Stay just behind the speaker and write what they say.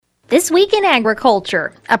This Week in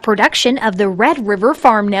Agriculture, a production of the Red River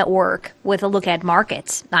Farm Network, with a look at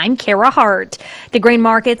markets. I'm Kara Hart. The grain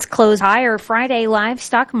markets closed higher Friday.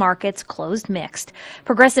 Livestock markets closed mixed.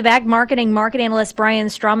 Progressive Ag Marketing market analyst Brian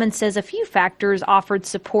Strawman says a few factors offered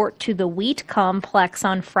support to the wheat complex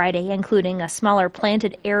on Friday, including a smaller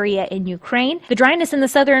planted area in Ukraine. The dryness in the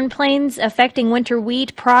southern plains affecting winter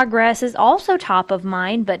wheat progress is also top of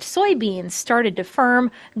mind, but soybeans started to firm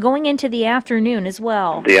going into the afternoon as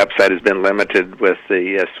well. The upside has been limited with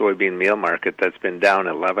the soybean meal market that's been down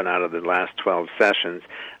 11 out of the last 12 sessions.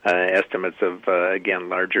 Estimates of, again,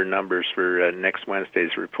 larger numbers for next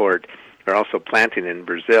Wednesday's report. They're also planting in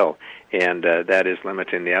Brazil, and that is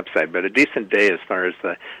limiting the upside. But a decent day as far as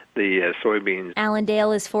the soybeans.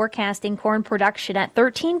 Allendale is forecasting corn production at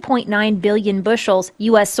 13.9 billion bushels.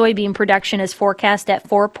 U.S. soybean production is forecast at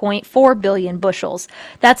 4.4 billion bushels.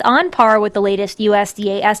 That's on par with the latest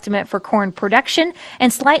USDA estimate for corn production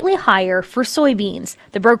and slightly higher for soybeans.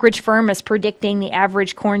 The brokerage firm is predicting the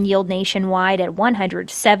average corn yield nationwide at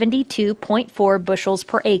 172.4 bushels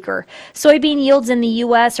per acre. Soybean yields in the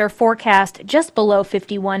U.S. are forecast just below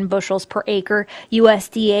 51 bushels per acre.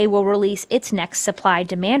 USDA will release its next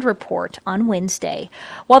supply-demand report on Wednesday.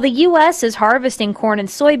 While the U.S. is harvesting corn and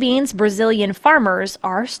soybeans, Brazilian farmers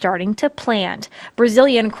are starting to plant.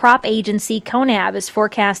 Brazilian crop agency CONAB is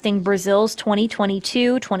forecasting Brazil's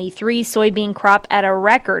 2022-23 soybean crop at a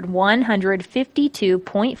record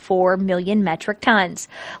 152.4 million metric tons.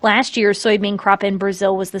 Last year's soybean crop in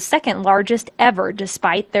Brazil was the second largest ever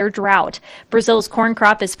despite their drought. Brazil's corn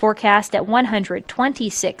crop is forecast at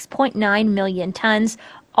 126.9 million tons,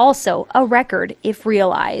 also a record if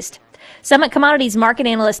realized. Summit Commodities market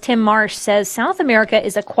analyst Tim Marsh says South America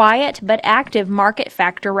is a quiet but active market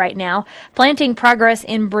factor right now. Planting progress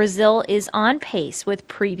in Brazil is on pace with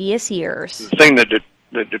previous years. The thing that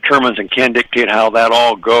determines and can dictate how that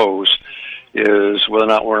all goes is whether or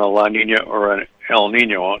not we're in a La Nina or an El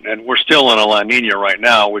Nino, and we're still in a La Nina right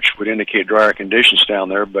now, which would indicate drier conditions down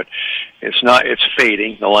there, but it's not. It's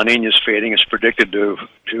fading. The La Nina is fading. It's predicted to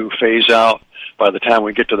phase out by the time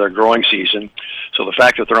we get to their growing season. So the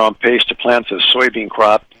fact that they're on pace to plant the soybean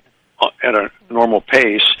crop at a normal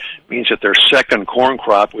pace means that their second corn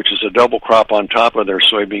crop, which is a double crop on top of their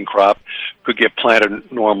soybean crop, could get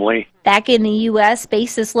planted normally. Back in the U.S.,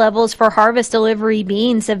 basis levels for harvest delivery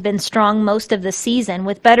beans have been strong most of the season.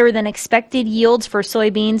 With better than expected yields for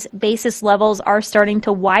soybeans, basis levels are starting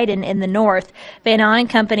to widen in the north. Van Ahn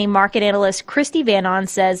Company market analyst Christy Van Ahn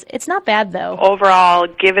says it's not bad, though. Overall,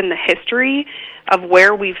 given the history of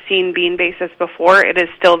where we've seen bean basis before, it is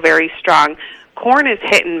still very strong. Corn is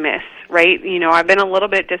hit and miss, right? You know, I've been a little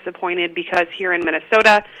bit disappointed because here in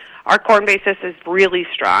Minnesota, our corn basis is really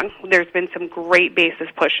strong. There's been some great basis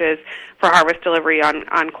pushes for harvest delivery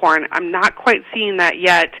on corn. I'm not quite seeing that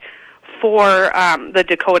yet for the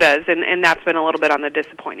Dakotas, and that's been a little bit on the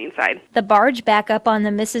disappointing side. The barge back up on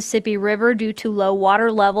the Mississippi River due to low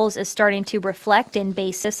water levels is starting to reflect in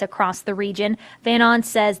basis across the region. Van Ahn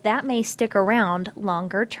says that may stick around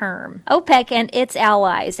longer term. OPEC and its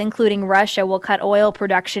allies, including Russia, will cut oil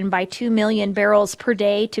production by 2 million barrels per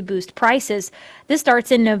day to boost prices. This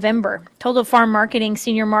starts in November. Total Farm Marketing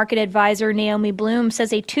Senior Market Advisor Naomi Bloom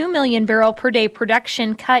says a 2 million barrel per day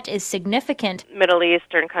production cut is significant. Middle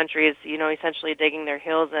Eastern countries, essentially digging their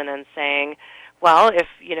heels in and saying, well, if,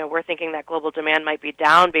 we're thinking that global demand might be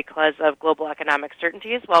down because of global economic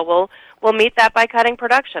certainties, well, we'll meet that by cutting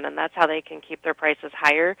production, and that's how they can keep their prices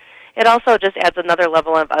higher. It also just adds another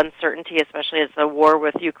level of uncertainty, especially as the war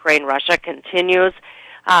with Ukraine-Russia continues.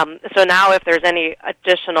 So now if there's any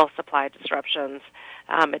additional supply disruptions,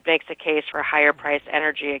 it makes a case for higher priced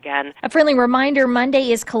energy again. A friendly reminder,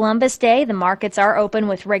 Monday is Columbus Day. The markets are open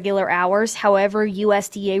with regular hours. However,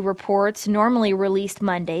 USDA reports normally released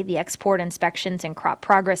Monday. The export inspections and crop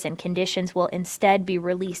progress and conditions will instead be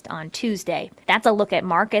released on Tuesday. That's a look at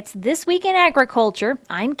markets this week in agriculture.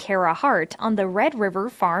 I'm Kara Hart on the Red River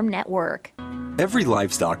Farm Network. Every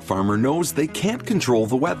livestock farmer knows they can't control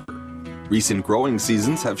the weather. Recent growing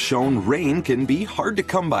seasons have shown rain can be hard to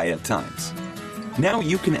come by at times. Now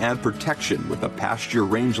you can add protection with a pasture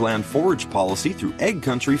rangeland forage policy through Ag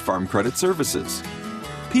Country Farm Credit Services.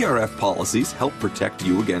 PRF policies help protect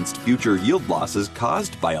you against future yield losses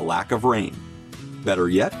caused by a lack of rain. Better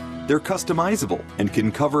yet, they're customizable and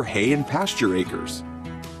can cover hay and pasture acres.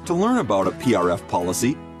 To learn about a PRF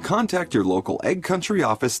policy, contact your local Ag Country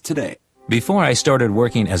office today. Before I started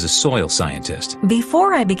working as a soil scientist.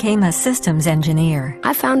 Before I became a systems engineer.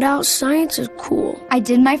 I found out science is cool. I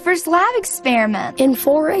did my first lab experiment. In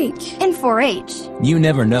 4-H. In 4-H. You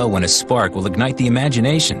never know when a spark will ignite the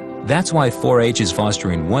imagination. That's why 4-H is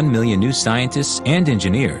fostering 1 million new scientists and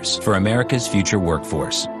engineers for America's future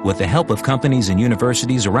workforce, with the help of companies and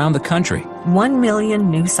universities around the country. 1 million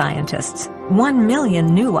new scientists. 1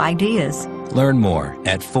 million new ideas. Learn more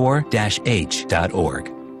at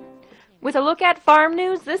 4-H.org. With a look at farm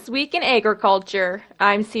news this week in agriculture,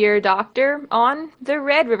 I'm Sierra Doctor on the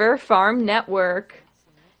Red River Farm Network.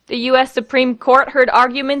 The U.S. Supreme Court heard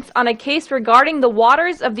arguments on a case regarding the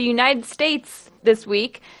waters of the United States this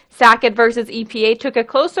week. Sackett versus EPA took a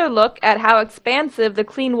closer look at how expansive the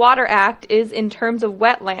Clean Water Act is in terms of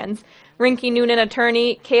wetlands. Rinke Noonan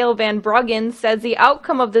attorney Cale Van Bruggen says the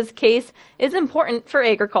outcome of this case is important for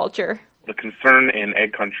agriculture. The concern in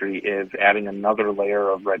ag country is adding another layer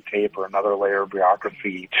of red tape or another layer of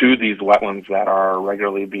bureaucracy to these wetlands that are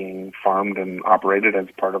regularly being farmed and operated as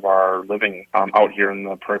part of our living out here in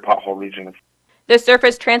the Prairie Pothole region. The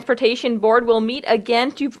Surface Transportation Board will meet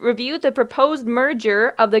again to review the proposed merger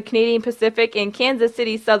of the Canadian Pacific and Kansas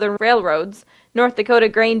City Southern Railroads. North Dakota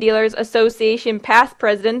Grain Dealers Association past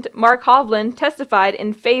president Mark Hovland testified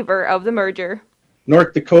in favor of the merger.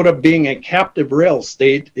 North Dakota, being a captive rail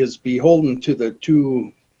state, is beholden to the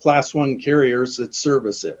two Class 1 carriers that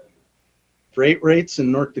service it. Freight rates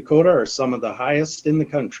in North Dakota are some of the highest in the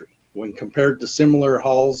country when compared to similar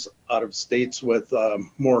hauls out of states with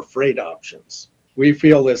more freight options. We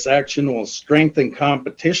feel this action will strengthen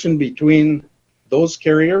competition between those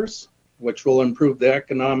carriers, which will improve the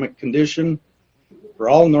economic condition for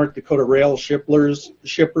all North Dakota rail shippers,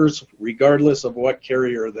 regardless of what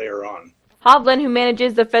carrier they are on. Hovland, who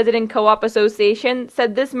manages the Fessenden Co-op Association,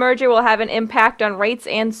 said this merger will have an impact on rates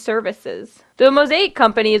and services. The Mosaic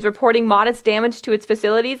Company is reporting modest damage to its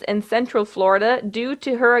facilities in central Florida due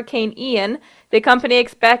to Hurricane Ian. The company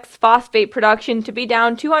expects phosphate production to be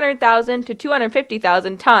down 200,000 to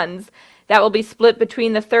 250,000 tons. That will be split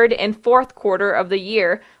between the third and fourth quarter of the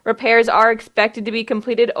year. Repairs are expected to be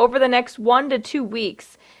completed over the next 1 to 2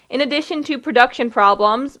 weeks. In addition to production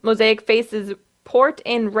problems, Mosaic faces port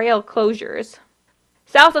and rail closures.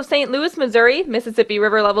 South of St. Louis, Missouri, Mississippi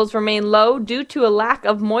River levels remain low due to a lack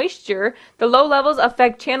of moisture. The low levels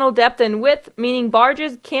affect channel depth and width, meaning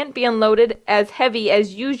barges can't be unloaded as heavy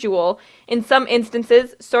as usual. In some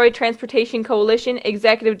instances, Story Transportation Coalition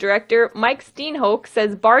Executive Director Mike Steenhoek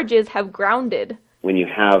says barges have grounded. When you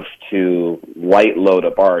have to light load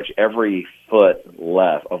a barge, every foot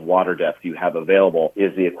left of water depth you have available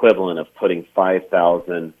is the equivalent of putting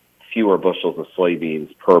 5,000 fewer bushels of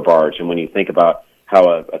soybeans per barge. And when you think about how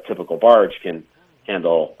a typical barge can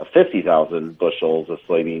handle 50,000 bushels of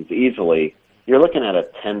soybeans easily, you're looking at a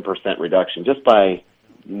 10% reduction just by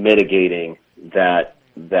mitigating that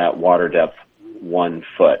water depth 1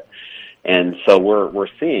 foot. And so we're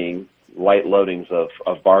seeing light loadings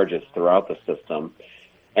of barges throughout the system.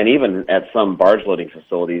 And even at some barge loading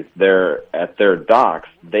facilities, at their docks,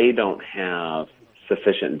 they don't have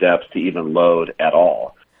sufficient depth to even load at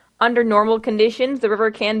all. Under normal conditions, the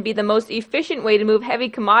river can be the most efficient way to move heavy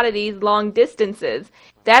commodities long distances.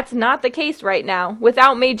 That's not the case right now.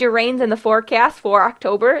 Without major rains in the forecast for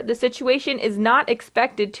October, the situation is not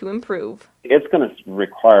expected to improve. It's going to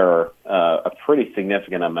require a pretty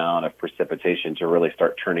significant amount of precipitation to really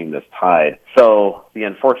start turning this tide. So the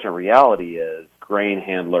unfortunate reality is grain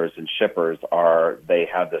handlers and shippers they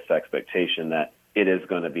have this expectation that it is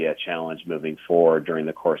going to be a challenge moving forward during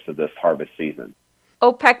the course of this harvest season.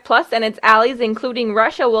 OPEC Plus and its allies, including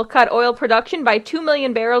Russia, will cut oil production by 2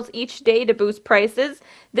 million barrels each day to boost prices.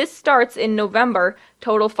 This starts in November.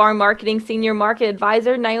 Total Farm Marketing Senior Market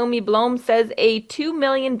Advisor Naomi Blom says a 2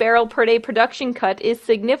 million barrel per day production cut is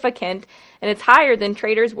significant, and it's higher than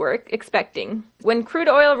traders were expecting. When crude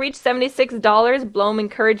oil reached $76, Blom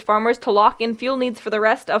encouraged farmers to lock in fuel needs for the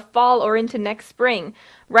rest of fall or into next spring.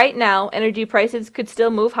 Right now, energy prices could still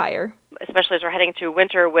move higher, especially as we're heading to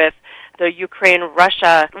winter with the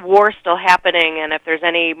Ukraine-Russia war still happening, and if there's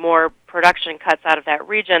any more production cuts out of that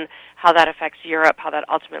region, how that affects Europe, how that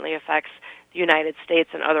ultimately affects the United States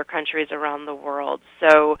and other countries around the world.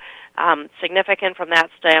 So significant from that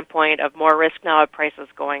standpoint of more risk now of prices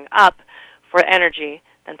going up for energy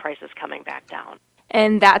than prices coming back down.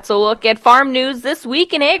 And that's a look at farm news this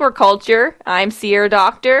week in agriculture. I'm Sierra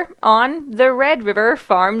Doctor on the Red River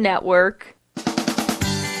Farm Network.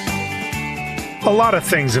 A lot of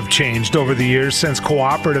things have changed over the years since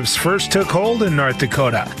cooperatives first took hold in North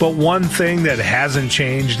Dakota. But one thing that hasn't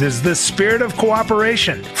changed is the spirit of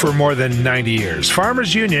cooperation. For more than 90 years,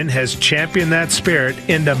 Farmers Union has championed that spirit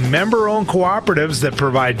into member-owned cooperatives that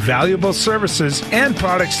provide valuable services and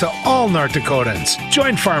products to all North Dakotans.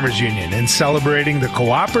 Join Farmers Union in celebrating the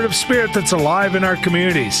cooperative spirit that's alive in our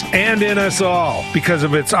communities and in us all. Because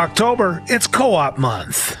of its October, it's Co-op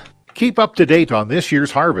Month. Keep up to date on this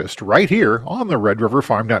year's harvest right here on the Red River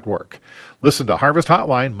Farm Network. Listen to Harvest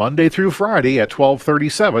Hotline Monday through Friday at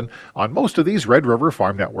 12:37 on most of these Red River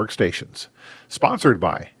Farm Network stations. Sponsored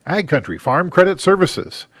by Ag Country Farm Credit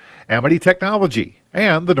Services, Amity Technology,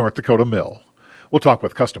 and the North Dakota Mill. We'll talk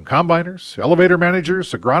with custom combiners, elevator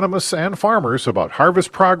managers, agronomists, and farmers about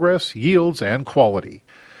harvest progress, yields, and quality.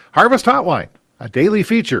 Harvest Hotline, a daily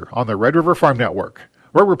feature on the Red River Farm Network.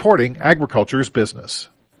 We're reporting agriculture's business.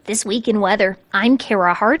 This week in weather, I'm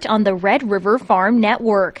Kara Hart on the Red River Farm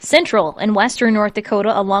Network. Central and western North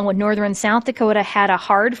Dakota, along with northern South Dakota, had a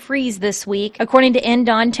hard freeze this week. According to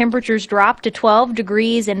NDON, temperatures dropped to 12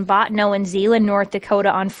 degrees in Botno and Zeeland, North Dakota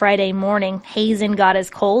on Friday morning. Hazen got as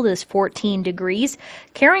cold as 14 degrees.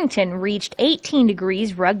 Carrington reached 18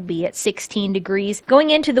 degrees, Rugby at 16 degrees. Going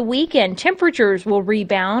into the weekend, temperatures will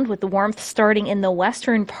rebound with the warmth starting in the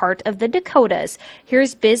western part of the Dakotas.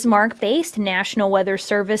 Here's Bismarck-based National Weather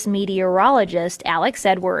Service meteorologist Alex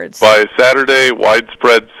Edwards. By Saturday,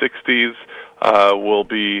 widespread 60s will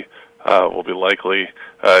be likely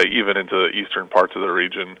even into the eastern parts of the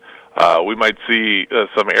region. We might see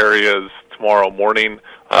some areas tomorrow morning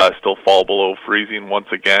still fall below freezing once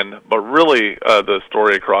again, but really the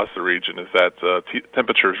story across the region is that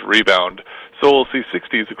temperatures rebound. So we'll see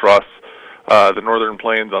 60s across the northern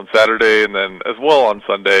plains on Saturday, and then as well on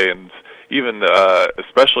Sunday, and even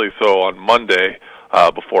especially so on Monday.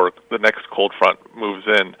 Before the next cold front moves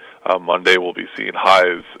in, Monday we'll be seeing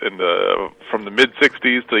highs from the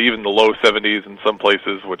mid-60s to even the low 70s in some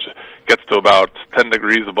places, which gets to about 10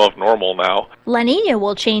 degrees above normal now. La Niña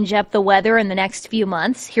will change up the weather in the next few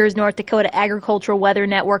months. Here's North Dakota Agricultural Weather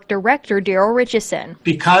Network Director Daryl Richardson.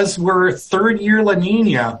 Because we're third-year La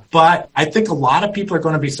Niña, but I think a lot of people are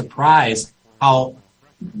going to be surprised how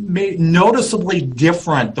noticeably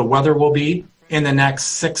different the weather will be in the next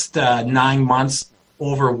 6 to 9 months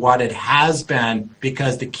over what it has been,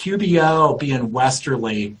 because the QBO being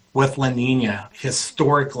westerly with La Niña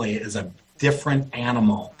historically is a different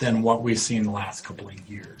animal than what we've seen the last couple of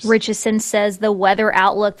years. Richardson says the weather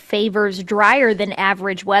outlook favors drier than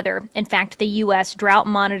average weather. In fact, the U.S. Drought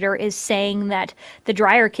Monitor is saying that the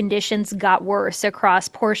drier conditions got worse across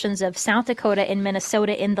portions of South Dakota and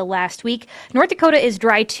Minnesota in the last week. North Dakota is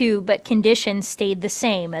dry too, but conditions stayed the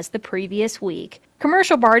same as the previous week.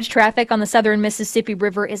 Commercial barge traffic on the southern Mississippi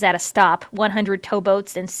River is at a stop. 100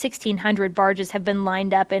 towboats and 1,600 barges have been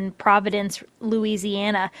lined up in Providence,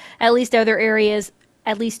 Louisiana. At least 2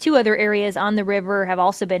 other areas on the river have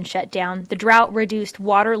also been shut down. The drought reduced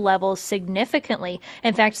water levels significantly.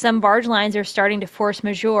 In fact, some barge lines are starting to force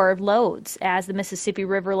majeure loads as the Mississippi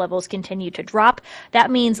River levels continue to drop.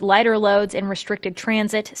 That means lighter loads and restricted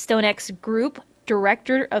transit. StoneX Group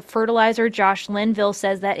Director of Fertilizer Josh Linville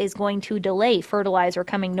says that is going to delay fertilizer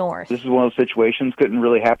coming north. This is one of those situations couldn't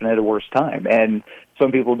really happen at a worse time. And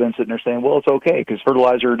some people have been sitting there saying, well, it's okay because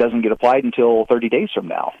fertilizer doesn't get applied until 30 days from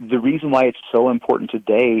now. The reason why it's so important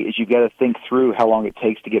today is you've got to think through how long it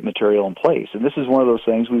takes to get material in place. And this is one of those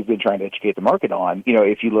things we've been trying to educate the market on. You know,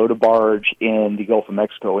 if you load a barge in the Gulf of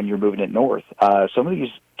Mexico and you're moving it north, some of these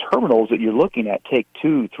terminals that you're looking at take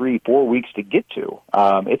 2, 3, 4 weeks to get to.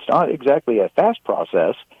 It's not exactly a fast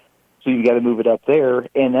process. So you've got to move it up there,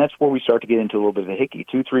 and that's where we start to get into a little bit of a hickey.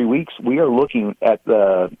 2-3 weeks, we are looking at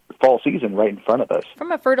the fall season right in front of us.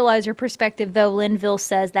 From a fertilizer perspective, though, Linville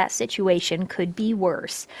says that situation could be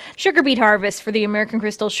worse. Sugar beet harvest for the American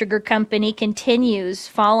Crystal Sugar Company continues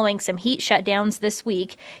following some heat shutdowns this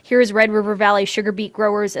week. Here's Red River Valley Sugar Beet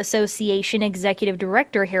Growers Association Executive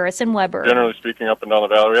Director Harrison Weber. Generally speaking, up and down the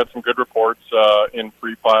valley, we had some good reports in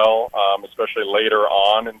pre-pile, especially later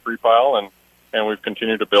on in pre-pile, and we've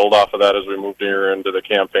continued to build off of that as we moved here into the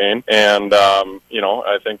campaign. And,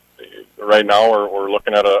 I think right now we're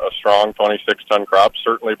looking at a strong 26-ton crop,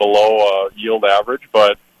 certainly below yield average,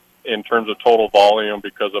 but in terms of total volume,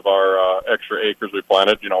 because of our extra acres we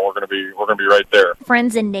planted, we're going to be right there.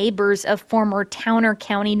 Friends and neighbors of former Towner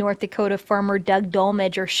County, North Dakota farmer Doug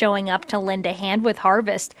Dolmage are showing up to lend a hand with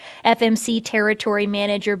harvest. FMC Territory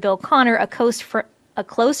Manager Bill Connor, a close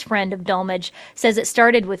friend of Dolmage, says it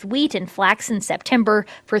started with wheat and flax in September.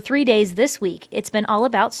 For 3 days this week, it's been all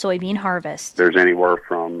about soybean harvest. There's anywhere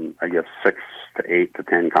from, 6 to 8 to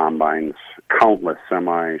 10 combines, countless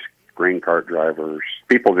semis, grain cart drivers,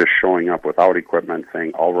 people just showing up without equipment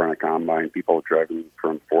saying, I'll run a combine, people driving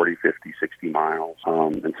from 40, 50, 60 miles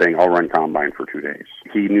and saying, I'll run combine for 2 days.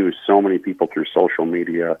 He knew so many people through social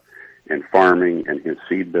media and farming and his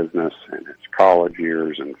seed business and his college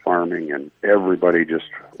years and farming, and everybody just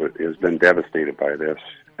has been devastated by this.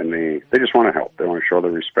 And they just want to help. They want to show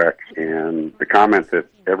their respect. And the comment that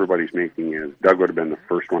everybody's making is Doug would have been the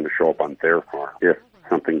first one to show up on their farm if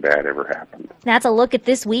something bad ever happened. That's a look at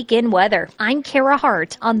this weekend weather. I'm Kara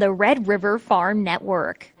Hart on the Red River Farm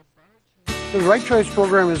Network. The Right Choice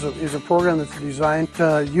program is a program that's designed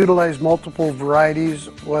to utilize multiple varieties,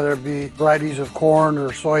 whether it be varieties of corn or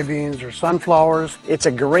soybeans or sunflowers. It's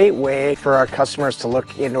a great way for our customers to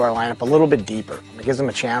look into our lineup a little bit deeper. It gives them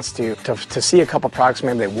a chance to see a couple products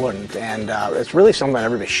maybe they wouldn't, and it's really something that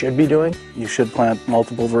everybody should be doing. You should plant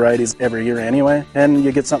multiple varieties every year anyway, and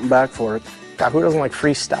you get something back for it. God, who doesn't like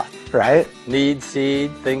free stuff, right? Need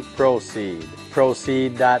seed, think ProSeed.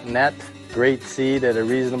 ProSeed.net, great seed at a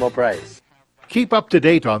reasonable price. Keep up to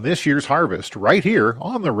date on this year's harvest right here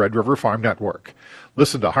on the Red River Farm Network.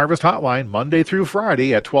 Listen to Harvest Hotline Monday through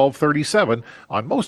Friday at 12:37 on most